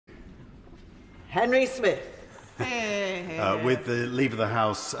Henry Smith. With the leave of the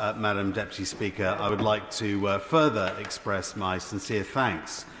House, Madam Deputy Speaker, I would like to further express my sincere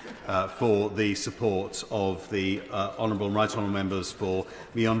thanks for the support of the Honourable and Right Honourable Members for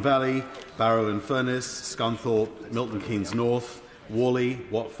Meon Valley, Barrow and Furness, Scunthorpe, Milton Keynes North, Whalley,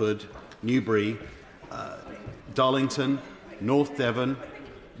 Watford, Newbury, Darlington, North Devon,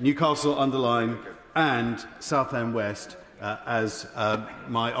 Newcastle under-Lyme and Southend West, as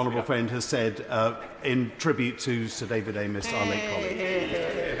my honourable friend has said, in tribute to Sir David Amess, our late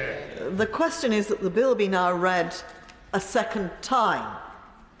colleague. The question is that the bill be now read a second time.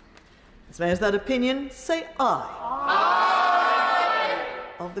 As many as that opinion, say aye. Aye.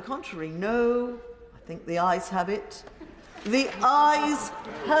 Of the contrary, no. I think the ayes have it. The ayes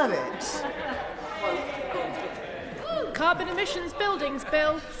have it. Carbon Emissions Buildings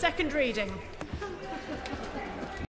Bill, second reading.